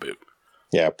of Eric's boot.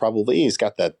 Yeah, probably. He's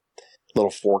got that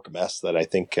little fork mess that I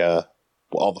think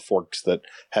all the forks that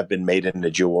have been made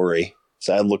into jewelry.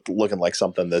 So looking like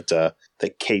something that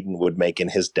Caden would make in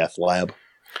his death lab.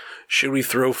 Should we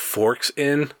throw forks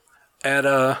in at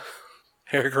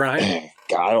Eric Ryan?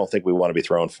 God, I don't think we want to be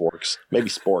throwing forks. Maybe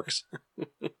sporks.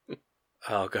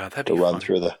 Oh God, that'd be to fun.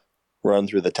 run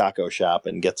through the taco shop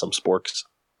and get some sporks.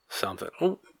 Something.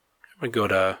 Oh, we go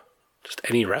to just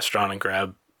any restaurant and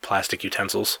grab plastic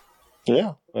utensils.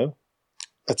 Yeah, well,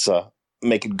 let's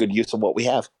make a good use of what we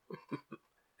have.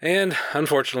 And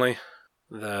unfortunately,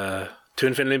 the To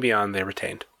Infinity and Beyond, they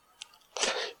retained.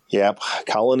 Yep,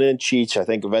 Colin and Cheech. I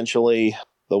think eventually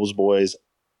those boys,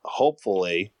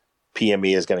 hopefully,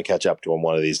 PME is going to catch up to them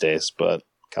one of these days. But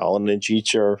Colin and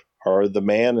Cheech are the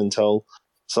man until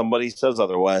somebody says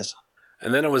otherwise.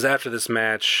 And then it was after this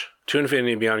match, To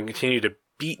Infinity and Beyond continued to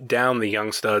beat down the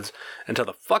Young Studs until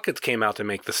the Fuckets came out to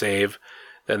make the save.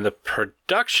 Then the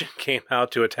production came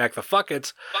out to attack the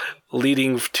Fuckets,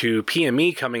 leading to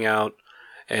PME coming out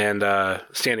and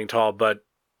standing tall. But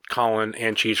Colin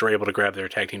and Cheech were able to grab their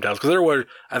tag team titles. Because there were,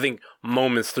 I think,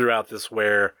 moments throughout this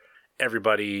where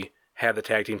everybody had the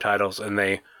tag team titles and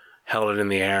they held it in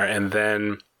the air. And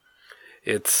then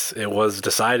it was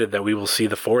decided that we will see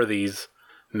the 4 of these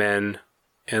men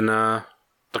in the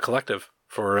collective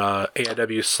for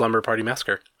AIW Slumber Party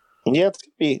Massacre. Yeah,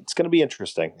 it's going to be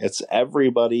interesting. It's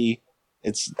everybody.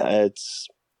 It's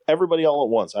everybody all at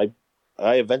once.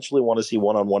 I eventually want to see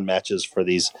one-on-one matches for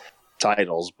these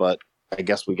titles, but I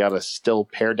guess we got to still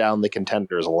pare down the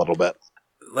contenders a little bit.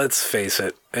 Let's face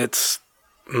it, it's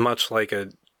much like a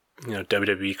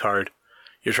WWE card.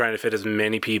 You're trying to fit as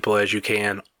many people as you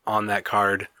can on that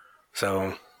card.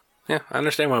 So, yeah, I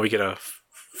understand why we get a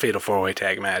fatal 4-way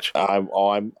tag match. I'm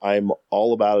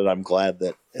all about it. I'm glad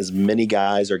that as many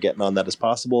guys are getting on that as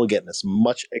possible, getting as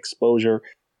much exposure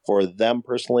for them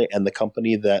personally and the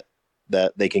company that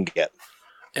they can get.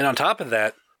 And on top of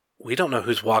that, we don't know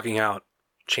who's walking out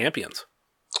champions.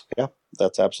 Yeah,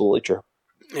 that's absolutely true.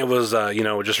 It was,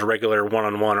 just a regular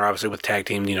one-on-one, or obviously with tag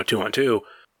team, 2-on-2.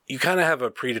 You kind of have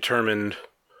a predetermined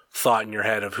thought in your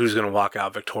head of who's going to walk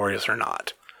out victorious or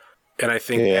not. And I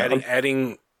think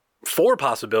adding 4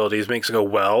 possibilities makes it go,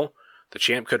 well, the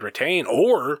champ could retain,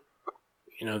 or,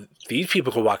 these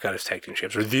people could walk out as tag team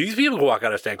champs, or these people could walk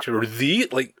out as tag team, or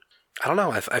I don't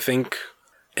know. I think,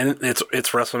 and it's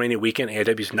WrestleMania weekend.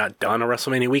 AEW's not done a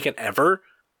WrestleMania weekend ever.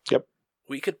 Yep.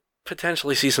 We could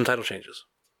potentially see some title changes.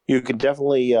 You could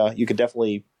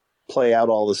definitely play out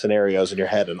all the scenarios in your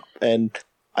head, and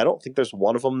I don't think there's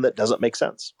one of them that doesn't make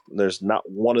sense. There's not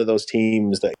one of those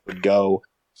teams that would go,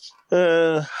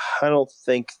 I don't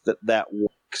think that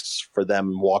works for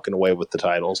them walking away with the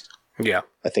titles. Yeah.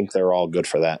 I think they're all good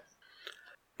for that.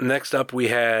 Next up, we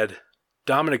had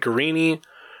Dominic Garrini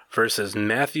versus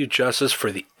Matthew Justice for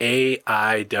the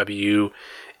AIW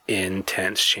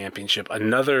Intense Championship.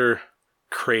 Another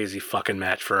crazy fucking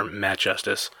match for Matt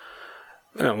Justice.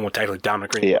 Well, technically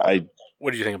Dominic Garrini. Yeah,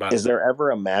 what do you think about it? Is there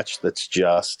ever a match that's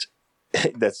just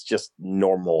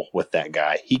normal with that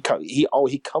guy? He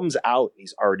comes out,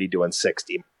 he's already doing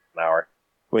 60 an hour.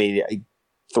 I mean,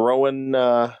 throwing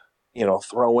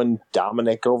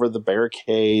Dominic over the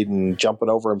barricade and jumping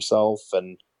over himself,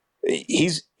 and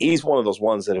he's one of those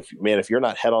ones that if you're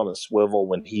not head on a swivel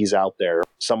when he's out there,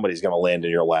 somebody's going to land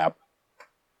in your lap.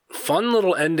 Fun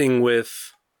little ending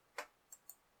with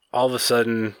all of a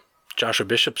sudden Joshua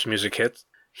Bishop's music hits.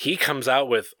 He comes out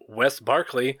with Wes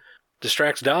Barkley,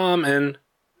 distracts Dom, and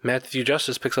Matthew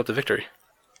Justice picks up the victory.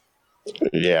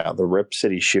 Yeah, the Rip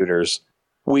City Shooters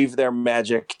weave their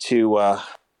magic to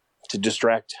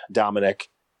distract Dominic.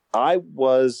 I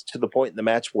was to the point in the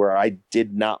match where I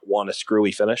did not want a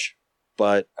screwy finish,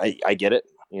 but I get it.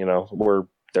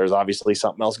 There's obviously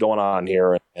something else going on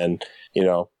here, and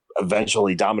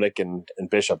eventually Dominic and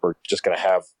Bishop are just going to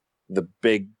have the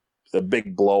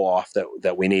big blow off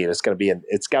that we need. It's got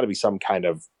to be some kind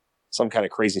of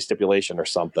crazy stipulation or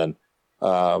something.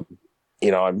 I'm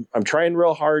trying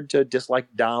real hard to dislike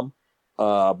Dom,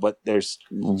 but there's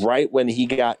right when he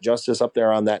got Justice up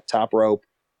there on that top rope,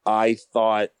 I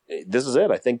thought, this is it.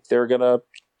 I think they're going to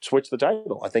switch the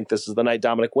title. I think this is the night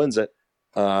Dominic wins it,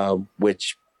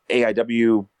 which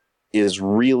AIW is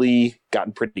really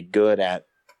gotten pretty good at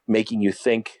making you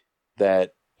think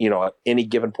that, at any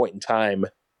given point in time,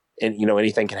 and,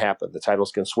 anything can happen. The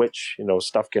titles can switch,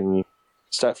 stuff can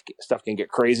get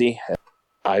crazy.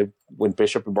 When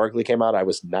Bishop and Barkley came out, I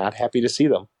was not happy to see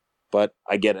them, but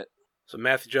I get it. So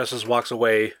Matthew Justice walks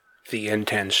away the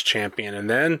Intense champion, and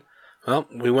then,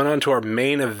 we went on to our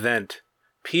main event.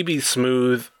 PB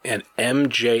Smooth and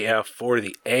MJF for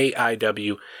the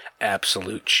AIW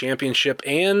Absolute Championship.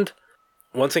 And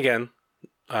once again,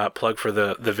 plug for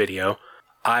the video,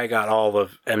 I got all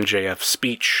of MJF's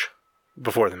speech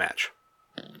before the match.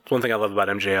 It's one thing I love about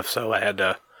MJF, so I had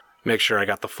to make sure I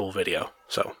got the full video.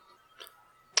 So,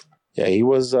 yeah, he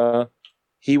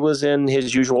was in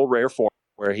his usual rare form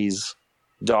where he's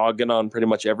dogging on pretty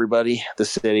much everybody, the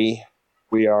city,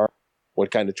 we are,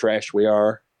 what kind of trash we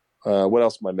are. What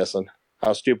else am I missing?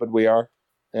 How stupid we are.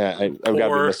 Yeah, I've got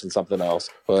to be missing something else.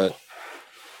 But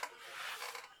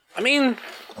I mean,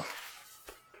 I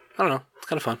don't know. It's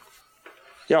kind of fun.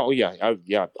 Yeah,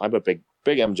 I'm a big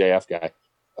MJF guy.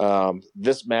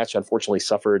 This match unfortunately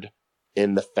suffered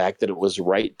in the fact that it was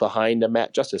right behind a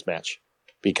Matt Justice match,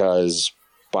 because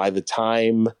by the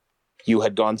time you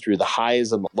had gone through the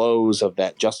highs and the lows of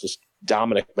that Justice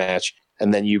Dominic match,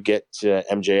 and then you get to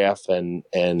MJF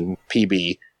and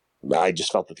PB, I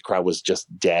just felt that the crowd was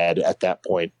just dead at that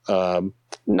point.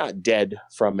 Not dead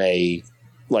from a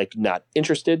not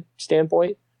interested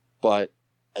standpoint, but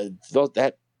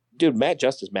Matt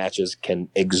Justice matches can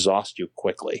exhaust you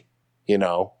quickly.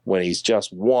 When he's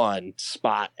just one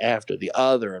spot after the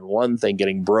other and one thing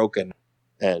getting broken,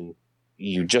 and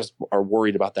you just are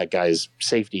worried about that guy's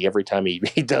safety every time he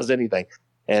does anything.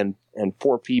 and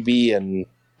poor PB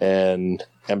and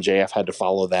MJF had to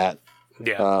follow that.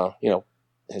 Yeah.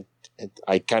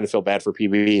 I kind of feel bad for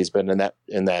PB. He's been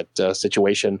in that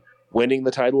situation, winning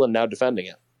the title and now defending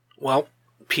it. Well,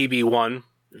 PB won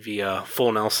via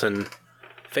Full Nelson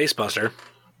facebuster.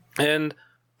 And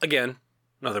again,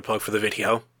 another plug for the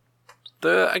video.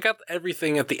 I got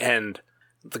everything at the end.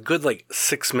 It's a good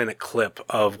 6-minute clip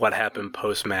of what happened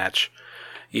post-match.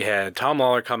 You had Tom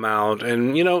Lawler come out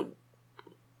and,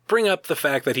 bring up the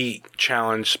fact that he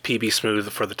challenged PB Smooth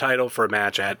for the title for a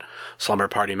match at Slumber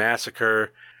Party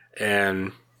Massacre.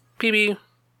 And PB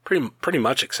pretty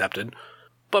much accepted.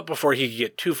 But before he could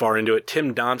get too far into it,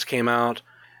 Tim Donst came out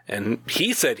and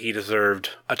he said he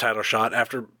deserved a title shot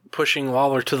after pushing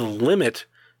Lawler to the limit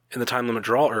in the time limit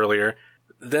draw earlier.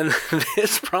 Then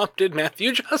this prompted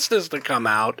Matthew Justice to come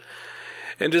out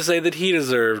and to say that he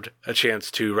deserved a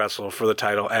chance to wrestle for the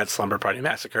title at Slumber Party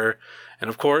Massacre. And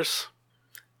of course,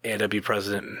 AEW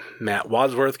President Matt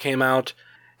Wadsworth came out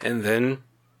and then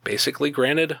basically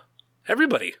granted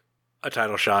everybody a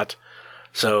title shot.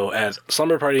 So at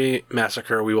Slumber Party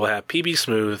Massacre, we will have PB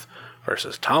Smooth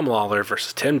versus Tom Lawler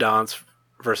versus Tim Donst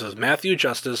versus Matthew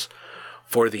Justice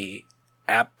for the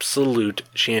Absolute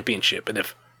Championship. And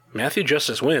if Matthew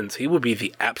Justice wins, he will be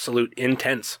the Absolute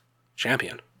Intense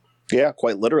Champion. Yeah,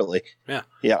 quite literally. Yeah.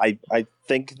 Yeah, I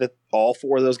think that all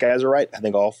 4 of those guys are right. I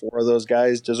think all 4 of those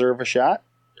guys deserve a shot.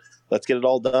 Let's get it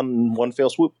all done in one fell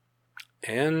swoop.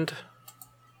 And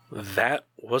that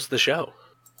was the show.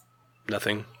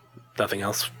 Nothing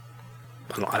else.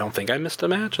 I don't think I missed a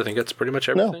match. I think that's pretty much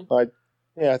everything. No,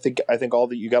 I think all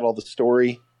that you got all the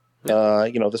story. Yeah.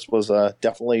 This was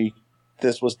definitely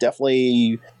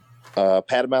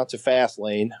Patamount to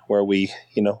Fastlane, where we,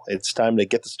 it's time to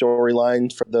get the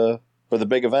storyline for the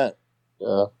big event.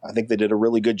 I think they did a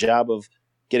really good job of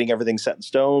getting everything set in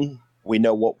stone. We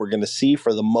know what we're going to see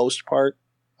for the most part,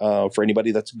 for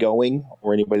anybody that's going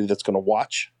or anybody that's going to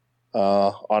watch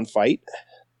on Fight,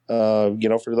 for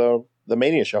the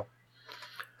Mania show.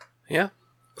 Yeah.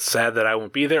 Sad that I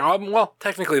won't be there. Well,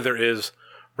 technically there is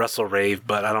Wrestle Rave,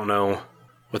 but I don't know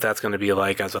what that's going to be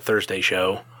like as a Thursday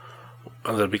show.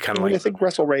 It'll be kind of I think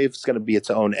Wrestle Rave is going to be its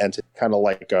own entity, kind of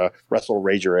like Wrestle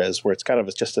Rager is, where it's kind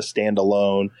of just a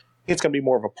standalone. It's going to be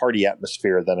more of a party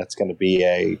atmosphere than it's going to be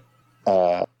a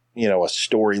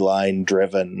storyline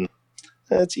driven.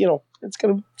 It's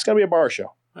going to be a bar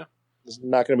show. Yeah. There's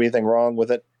not going to be anything wrong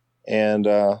with it, and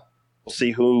we'll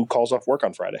see who calls off work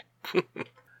on Friday.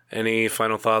 Any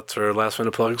final thoughts or last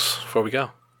minute plugs before we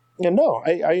go? Yeah, no,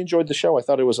 I enjoyed the show. I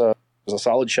thought it was a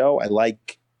solid show. I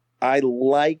like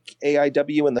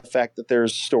AIW and the fact that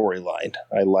there's storyline.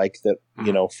 I like that,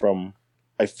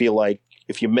 I feel like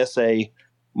if you miss a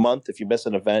month, if you miss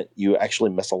an event, you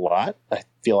actually miss a lot. I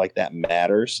feel like that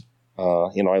matters. I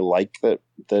like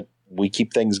that we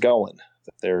keep things going,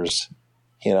 that there's,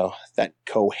 that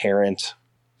coherent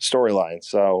storyline.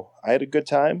 So I had a good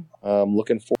time.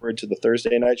 Looking forward to the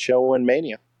Thursday night show in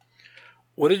Mania.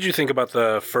 What did you think about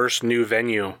the first new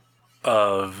venue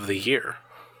of the year?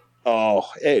 Oh,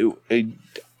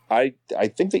 I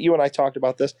think that you and I talked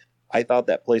about this. I thought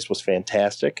that place was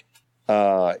fantastic.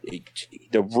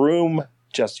 The room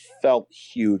just felt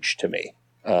huge to me.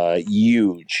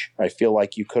 Huge. I feel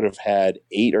like you could have had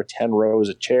 8 or 10 rows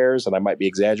of chairs, and I might be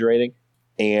exaggerating.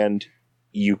 And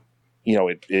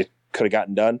it could have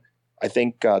gotten done. I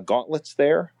think Gauntlet's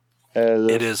there.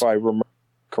 It is. If I remember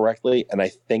correctly, and I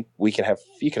think you could have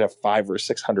 500 or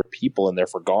 600 people in there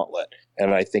for Gauntlet,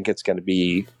 and I think it's going to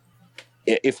be.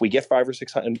 If we get 500 or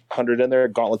 600 in there,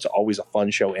 Gauntlet's always a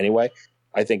fun show anyway.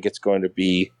 I think it's going to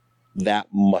be that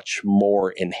much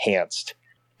more enhanced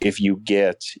if you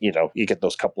get,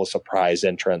 those couple of surprise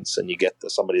entrants and you get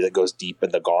somebody that goes deep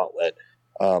in the Gauntlet.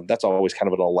 That's always kind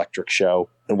of an electric show.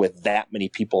 And with that many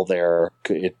people there,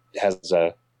 it has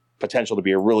a potential to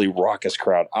be a really raucous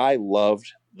crowd. I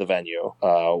loved the venue.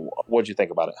 What'd you think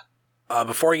about it?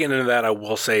 Before I get into that, I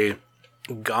will say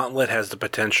Gauntlet has the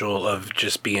potential of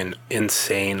just being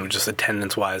insane, just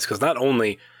attendance-wise, because not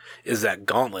only is that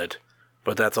Gauntlet,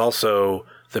 but that's also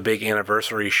the big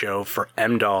anniversary show for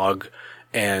M-Dog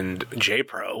and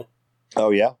J-Pro.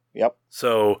 Oh, yeah. Yep.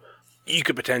 So you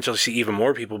could potentially see even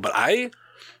more people, but I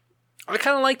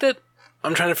kind of liked it.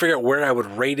 I'm trying to figure out where I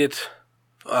would rate it.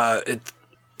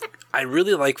 I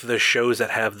really like the shows that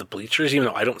have the bleachers, even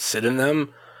though I don't sit in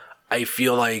them. I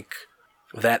feel like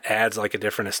that adds like a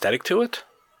different aesthetic to it.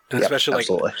 And yep, especially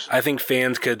absolutely. I think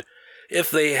fans could, if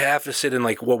they have to sit in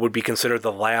like what would be considered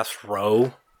the last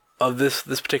row of this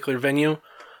particular venue,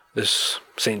 this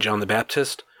St. John the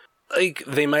Baptist, like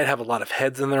they might have a lot of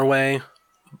heads in their way.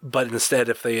 But instead,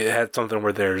 if they had something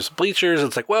where there's bleachers,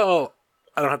 it's like, well,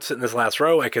 I don't have to sit in this last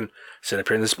row. I can sit up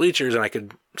here in the bleachers, and I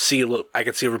could see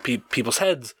over people's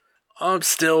heads.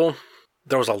 Still,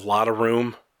 there was a lot of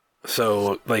room,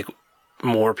 so like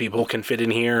more people can fit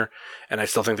in here, and I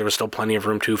still think there was still plenty of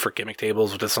room too for gimmick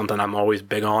tables, which is something I'm always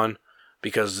big on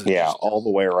because all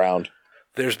the way around.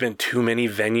 There's been too many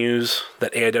venues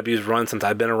that AIW's run since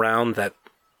I've been around that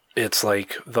it's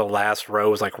like the last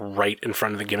row is like right in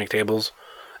front of the gimmick tables,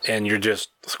 and you're just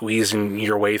squeezing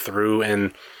your way through,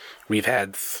 and we've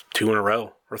had 2 in a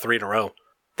row or 3 in a row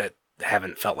that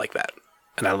haven't felt like that,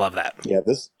 and I love that. Yeah,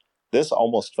 this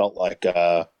almost felt like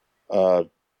Akron,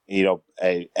 the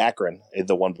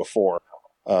one before,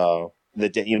 the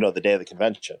day of the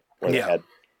convention, where they had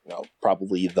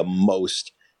probably the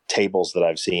most tables that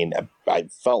I've seen. I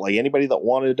felt like anybody that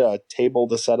wanted a table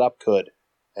to set up could,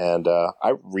 and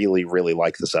I really, really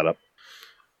like the setup.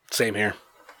 Same here,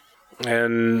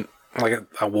 and like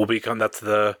I will become that's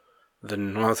the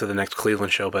next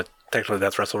Cleveland show, but technically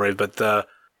that's WrestleRave. But the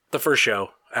first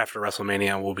show after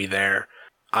WrestleMania will be there.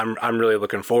 I'm really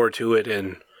looking forward to it,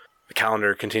 and the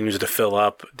calendar continues to fill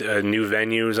up, new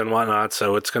venues and whatnot.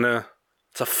 So it's a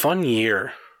fun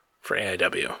year for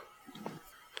AIW.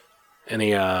 Any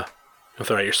you'll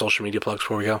throw out your social media plugs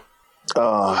before we go?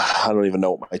 I don't even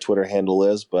know what my Twitter handle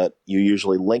is, but you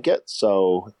usually link it.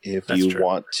 So if That's you true.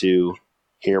 Want to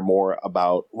hear more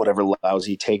about whatever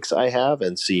lousy takes I have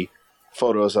and see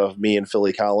photos of me and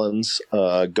Philly Collins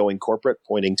going corporate,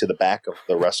 pointing to the back of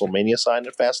the WrestleMania sign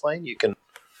at Fastlane, you can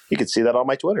see that on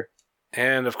my Twitter.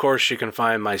 And of course, you can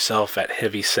find myself at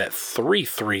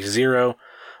Heavyset330,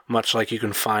 much like you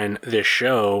can find this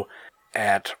show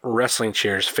at Wrestling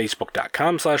Cheers,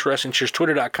 Facebook.com/Wrestling Cheers,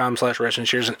 Twitter.com/Wrestling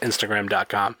Cheers, and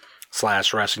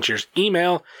Instagram.com/Wrestling Cheers.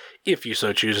 Email, if you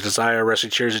so choose to desire,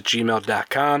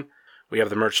 WrestlingCheers@gmail.com. We have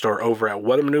the merch store over at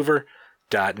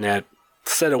whatamaneuver.net.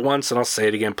 Said it once and I'll say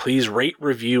it again. Please rate,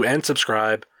 review, and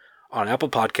subscribe on Apple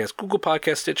Podcasts, Google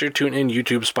Podcasts, Stitcher, TuneIn,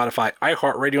 YouTube, Spotify,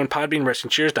 iHeartRadio, and Podbean,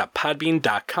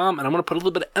 WrestlingCheers.podbean.com. And I'm going to put a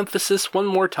little bit of emphasis one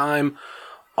more time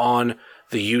on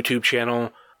the YouTube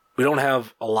channel. We don't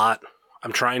have a lot.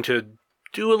 I'm trying to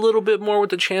do a little bit more with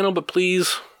the channel, but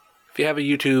please, if you have a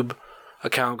YouTube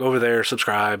account, go over there,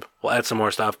 subscribe. We'll add some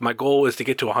more stuff. My goal is to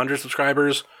get to 100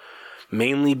 subscribers,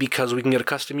 mainly because we can get a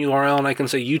custom URL and I can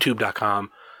say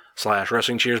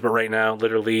youtube.com/Wrestling Cheers, but right now,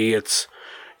 literally, it's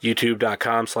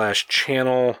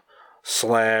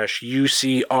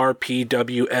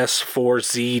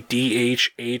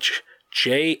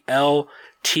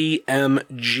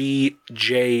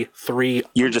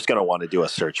You're just going to want to do a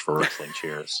search for Wrestling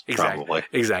Cheers. Probably.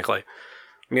 Exactly.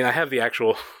 I mean, I have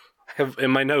in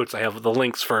my notes, I have the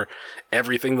links for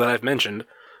everything that I've mentioned.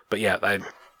 But yeah, I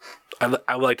would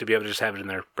like to be able to just have it in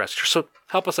there. So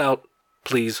help us out,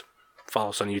 please. Follow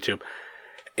us on YouTube.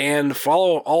 And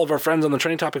follow all of our friends on the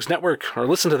Trending Topics Network, or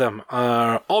listen to them.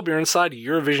 All Beer Inside,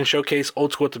 Eurovision Showcase,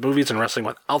 Old School at the Movies, and Wrestling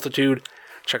with Altitude.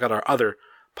 Check out our other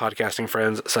podcasting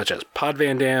friends, such as Pod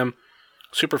Van Dam,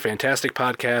 Super Fantastic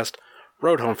Podcast,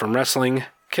 Road Home from Wrestling,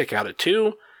 Kick Out at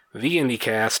 2, The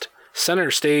IndieCast, Center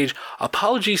Stage.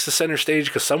 Apologies to Center Stage,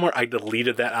 because somewhere I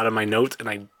deleted that out of my notes, and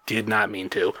I did not mean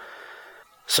to.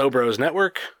 Sobros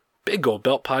Network, Big Gold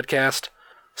Belt Podcast,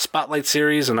 Spotlight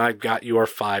Series, and I got your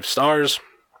 5 stars.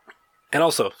 And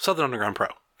also, Southern Underground Pro.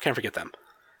 Can't forget them.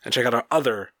 And check out our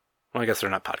other, well, I guess they're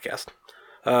not podcast,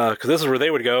 because this is where they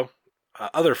would go.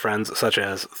 Other friends, such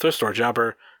as Thrift Store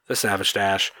Jobber, The Savage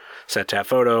Dash, Set Tap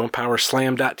Photo,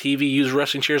 PowerSlam.tv. Use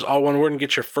Wrestling Cheers, all one word, and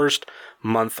get your first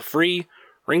month free.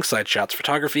 Ringside Shots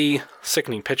Photography,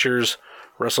 Sickening Pictures,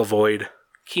 Wrestle Void,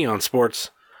 Keon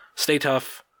Sports, Stay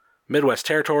Tough, Midwest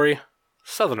Territory,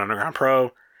 Southern Underground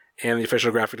Pro, and the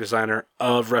official graphic designer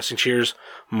of Wrestling Cheers,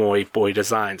 Moy Boy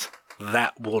Designs.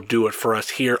 That will do it for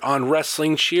us here on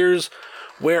Wrestling Cheers,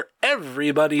 where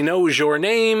everybody knows your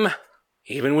name,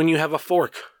 even when you have a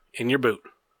fork in your boot.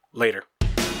 Later.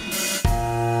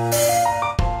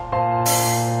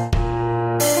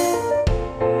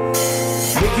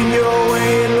 Making your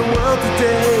way in the world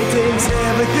today takes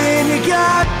everything you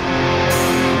got.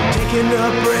 Taking a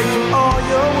break from all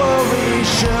your worries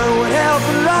sure would help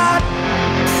a lot.